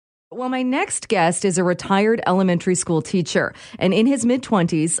Well, my next guest is a retired elementary school teacher, and in his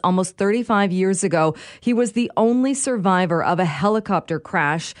mid-20s, almost 35 years ago, he was the only survivor of a helicopter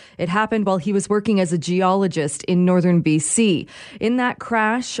crash. It happened while he was working as a geologist in northern BC. In that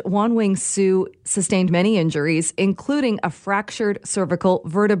crash, Wong Wing-Siu sustained many injuries, including a fractured cervical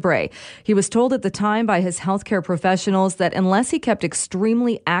vertebrae. He was told at the time by his healthcare professionals that unless he kept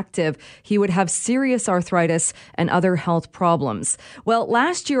extremely active, he would have serious arthritis and other health problems. Well,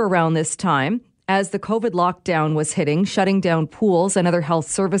 last year around this time, as the COVID lockdown was hitting, shutting down pools and other health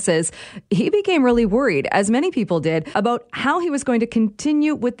services, he became really worried, as many people did, about how he was going to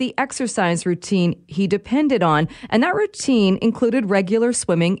continue with the exercise routine he depended on. And that routine included regular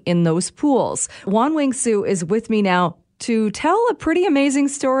swimming in those pools. Wong Wing-Siu is with me now to tell a pretty amazing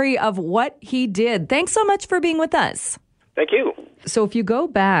story of what he did. Thanks so much for being with us. Thank you. So if you go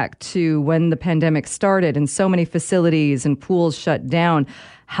back to when the pandemic started and so many facilities and pools shut down,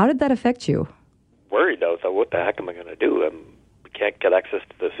 how did that affect you? Worried. I thought, what the heck am I going to do? We can't get access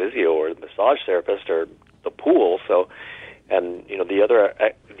to the physio or the massage therapist or the pool. So, and the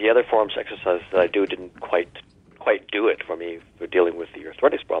other forms of exercise that I do didn't quite do it for me for dealing with the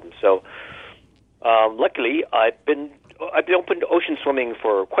arthritis problem. So, luckily, I've been open to ocean swimming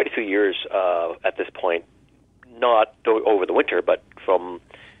for quite a few years at this point. Not over the winter, but from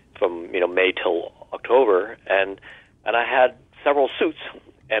May till October, and I had several suits,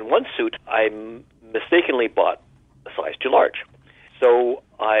 and one suit I mistakenly bought a size too large, so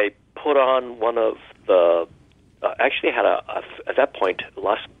I put on one of the. Actually, had at that point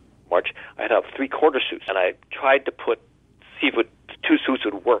last March, I had a 3/4 suit, and I tried to see if two suits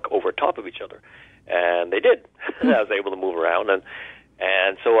would work over top of each other, and they did. I was able to move around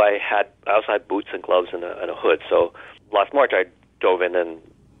and so I also had boots and gloves and a hood. So last March I dove in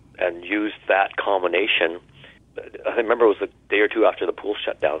and used that combination. I remember it was a day or two after the pool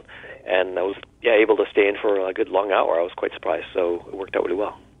shut down, and I was able to stay in for a good long hour. I was quite surprised, so it worked out really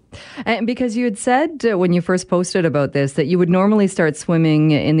well. And because you had said when you first posted about this that you would normally start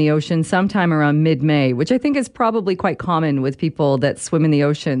swimming in the ocean sometime around mid-May, which I think is probably quite common with people that swim in the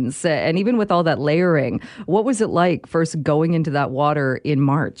oceans. And even with all that layering, what was it like first going into that water in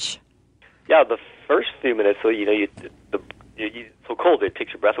March? Yeah, the first few minutes, so you're so cold it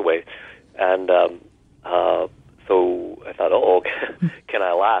takes your breath away, and so I thought, can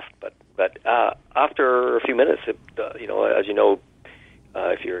I last? But after a few minutes, as you know.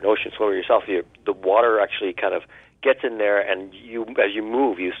 If you're an ocean swimmer yourself, the water actually kind of gets in there, and as you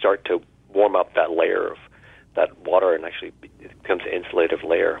move, you start to warm up that layer of that water, and actually it becomes an insulative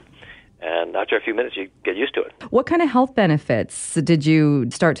layer. And after a few minutes, you get used to it. What kind of health benefits did you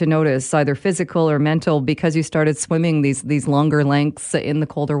start to notice, either physical or mental, because you started swimming these longer lengths in the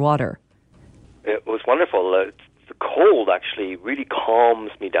colder water? It was wonderful. The cold actually really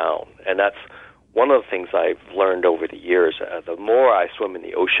calms me down, and that's one of the things I've learned over the years. The more I swim in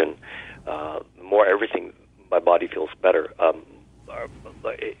the ocean, the more my body feels better.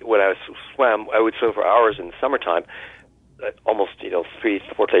 When I swam, I would swim for hours in the summertime, almost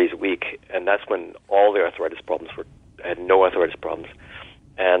 3-4 days a week, and that's when all the arthritis problems I had no arthritis problems.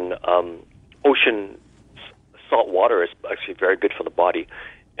 And ocean salt water is actually very good for the body,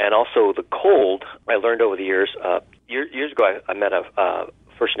 and also the cold. I learned over the years. Years ago, I met a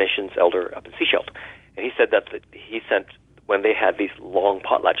First Nations elder up in Seychelles, and he said that when they had these long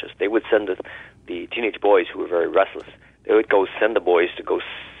potlatches, they would send the teenage boys who were very restless. They would send the boys to go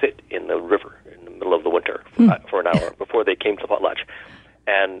sit in the river in the middle of the winter for an hour before they came to the potlatch.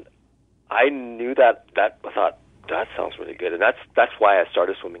 And I knew that I thought that sounds really good, and that's why I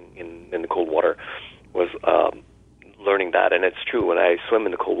started swimming in the cold water, was learning that. And it's true, when I swim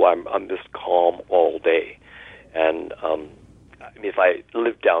in the cold water, I'm just calm all day, and if I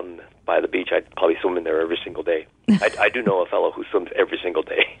lived down by the beach, I'd probably swim in there every single day. I do know a fellow who swims every single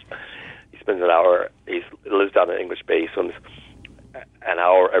day. He spends an hour. He lives down in English Bay. He swims an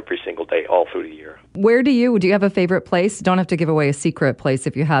hour every single day, all through the year. Where do you have a favorite place? Don't have to give away a secret place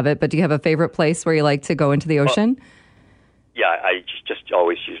if you have it, but do you have a favorite place where you like to go into the ocean? I just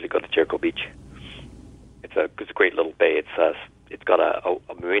always usually go to Jericho Beach. It's a great little bay. It's got a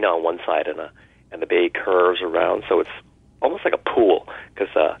marina on one side, and the bay curves around, so it's almost like a pool, because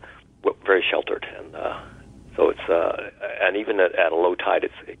we're very sheltered, and so it's and even at a low tide,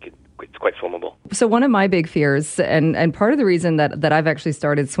 it's quite swimmable. So one of my big fears, and part of the reason that I've actually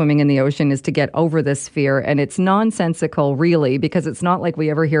started swimming in the ocean is to get over this fear, and it's nonsensical, really, because it's not like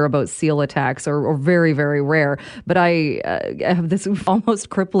we ever hear about seal attacks, or very, very rare, but I have this almost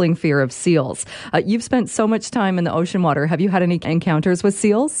crippling fear of seals. You've spent so much time in the ocean water. Have you had any encounters with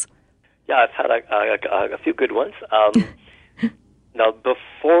seals? Yeah, I've had a few good ones. Now,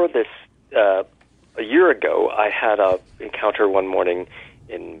 before this had a encounter one morning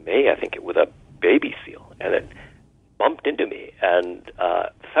in May, I think, with a baby seal, and it bumped into me, and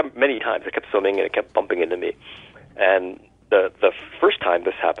many times it kept swimming and it kept bumping into me. And the first time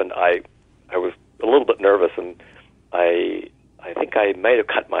this happened, I was a little bit nervous, and I think I might have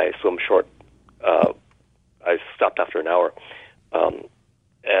cut my swim short. I stopped after an hour.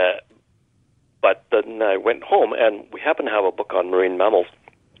 But then I went home, and we happened to have a book on marine mammals,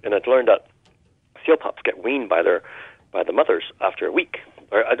 and I'd learned that seal pups get weaned by the mothers after a week,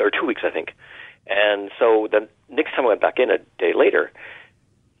 or 2 weeks, I think. And so the next time I went back in a day later,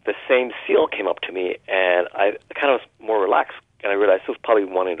 the same seal came up to me, and I kind of was more relaxed, and I realized it was probably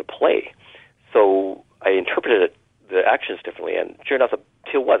wanting to play. So I interpreted the actions differently, and sure enough, the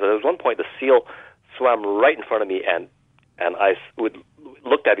seal was. There was one point the seal swam right in front of me, and I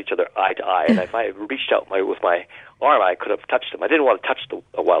looked at each other eye to eye, and if I had reached out with my arm, I could have touched him. I didn't want to touch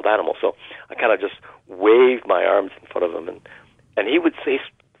a wild animal, so I kind of just waved my arms in front of him, and he would say,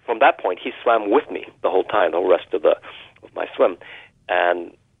 from that point, he swam with me the whole time, the whole rest of my swim,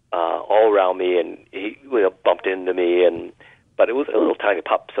 and all around me, and he bumped into me, but it was a little tiny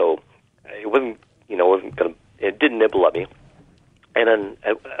pup, so it wasn't gonna. It didn't nibble at me, and then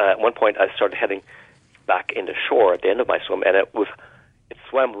at one point I started heading back into shore at the end of my swim, and it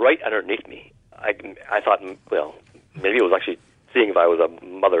swam right underneath me. I thought, well, maybe it was actually seeing if I was a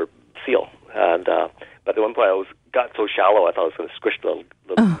mother seal, and but at one point I got so shallow I thought I was going to squish the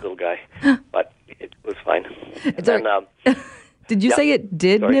little guy, but it was fine. And then, did you say it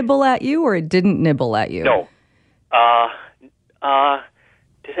did nibble at you, or it didn't nibble at you? No.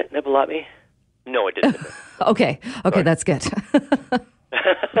 Did it nibble at me? No, it didn't. Okay, sorry. That's good.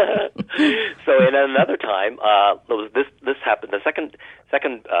 So, in another time, this happened. The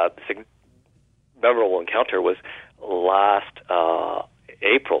second memorable encounter was last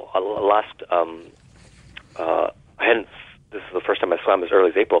April. This is the first time I swam as early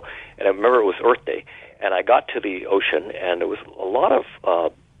as April, and I remember it was Earth Day, and I got to the ocean, and there was a lot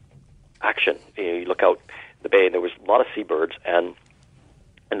of action. You look out the bay, and there was a lot of seabirds, and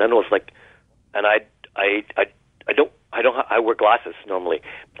then it was like, and I wear glasses normally,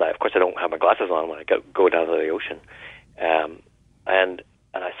 but of course I don't have my glasses on when I go down to the ocean, and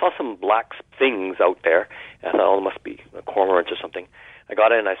I saw some black things out there, and I thought, oh, it must be cormorants or something. I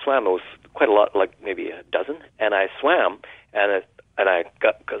got in and I swam. It was quite a lot, like maybe a dozen, and I swam, as I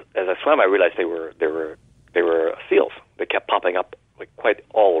swam, I realized they were seals. They kept popping up like quite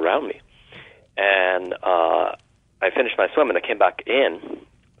all around me, and I finished my swim and I came back in.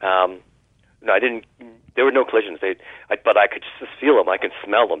 No, I didn't. There were no collisions. But I could just feel them. I can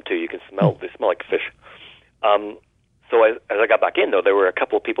smell them too. You can smell. They smell like fish. So as I got back in, though, there were a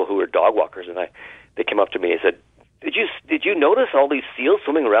couple of people who were dog walkers, and they came up to me and said, "Did you notice all these seals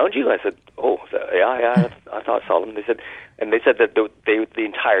swimming around you?" I said, "Oh, yeah. I thought I saw them." They said that the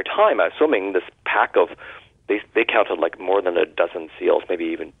entire time I was swimming, this pack of they counted like more than a dozen seals, maybe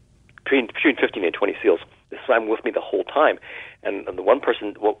even between 15 and 20 seals. They swam with me the whole time, and the one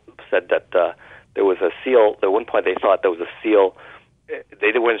person said that there was a seal. At one point, they thought there was a seal.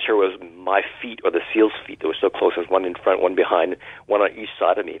 They weren't sure it was my feet or the seal's feet. They were so close. There was one in front, one behind, one on each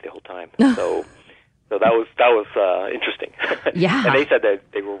side of me the whole time. So that was interesting. Yeah. And they said that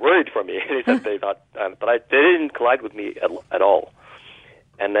they were worried for me. They said they thought, but they didn't collide with me at all.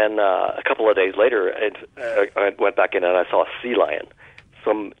 And then a couple of days later, I went back in and I saw a sea lion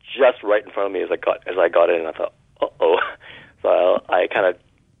swim just right in front of me as I got in. And I thought, uh-oh. So I kind of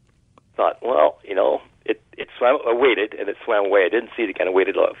thought, well, it swam. I waited, and it swam away. I didn't see it again. I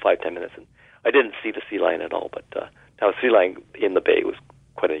waited about 5-10 minutes, and I didn't see the sea lion at all. But now a sea lion in the bay was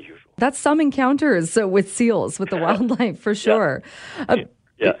quite unusual. That's some encounters with seals, with the wildlife, for sure.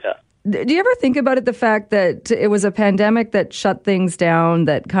 Yeah. Do you ever think about it, the fact that it was a pandemic that shut things down,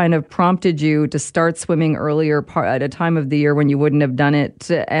 that kind of prompted you to start swimming earlier at a time of the year when you wouldn't have done it,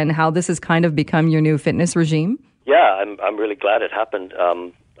 and how this has kind of become your new fitness regime? Yeah, I'm really glad it happened.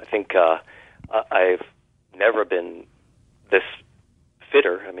 I think I've never been this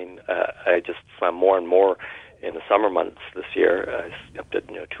fitter. I mean, I just swam more and more in the summer months this year. I up to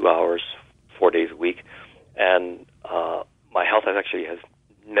 2 hours, 4 days a week, and my health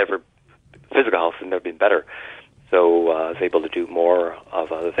physical health has never been better. So I was able to do more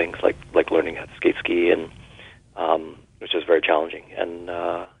of other things like learning how to skate ski, and which is very challenging. And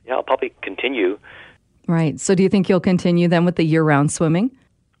I'll probably continue. Right. So do you think you'll continue then with the year-round swimming?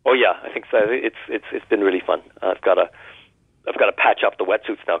 Oh yeah, I think so. It's been really fun. I've got to patch up the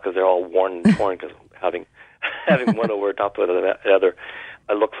wetsuits now because they're all worn and torn because having one over top of the other.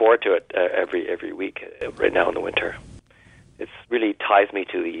 I look forward to it every week right now in the winter. It really ties me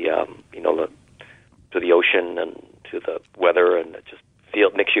to the the ocean and to the weather, and it just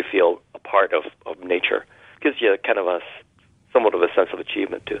makes you feel a part of nature. Gives you kind of somewhat of a sense of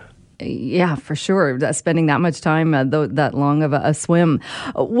achievement too. Yeah, for sure. Spending that much time, that long of a swim.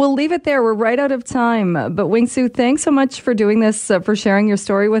 We'll leave it there. We're right out of time. But Wing-Siu, thanks so much for doing this, for sharing your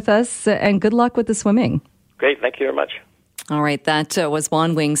story with us, and good luck with the swimming. Great. Thank you very much. All right, that was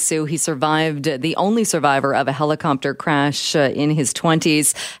Wong Wing-Siu. He survived, the only survivor of a helicopter crash in his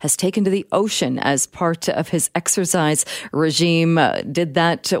 20s, has taken to the ocean as part of his exercise regime. Did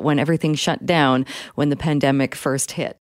that when everything shut down when the pandemic first hit.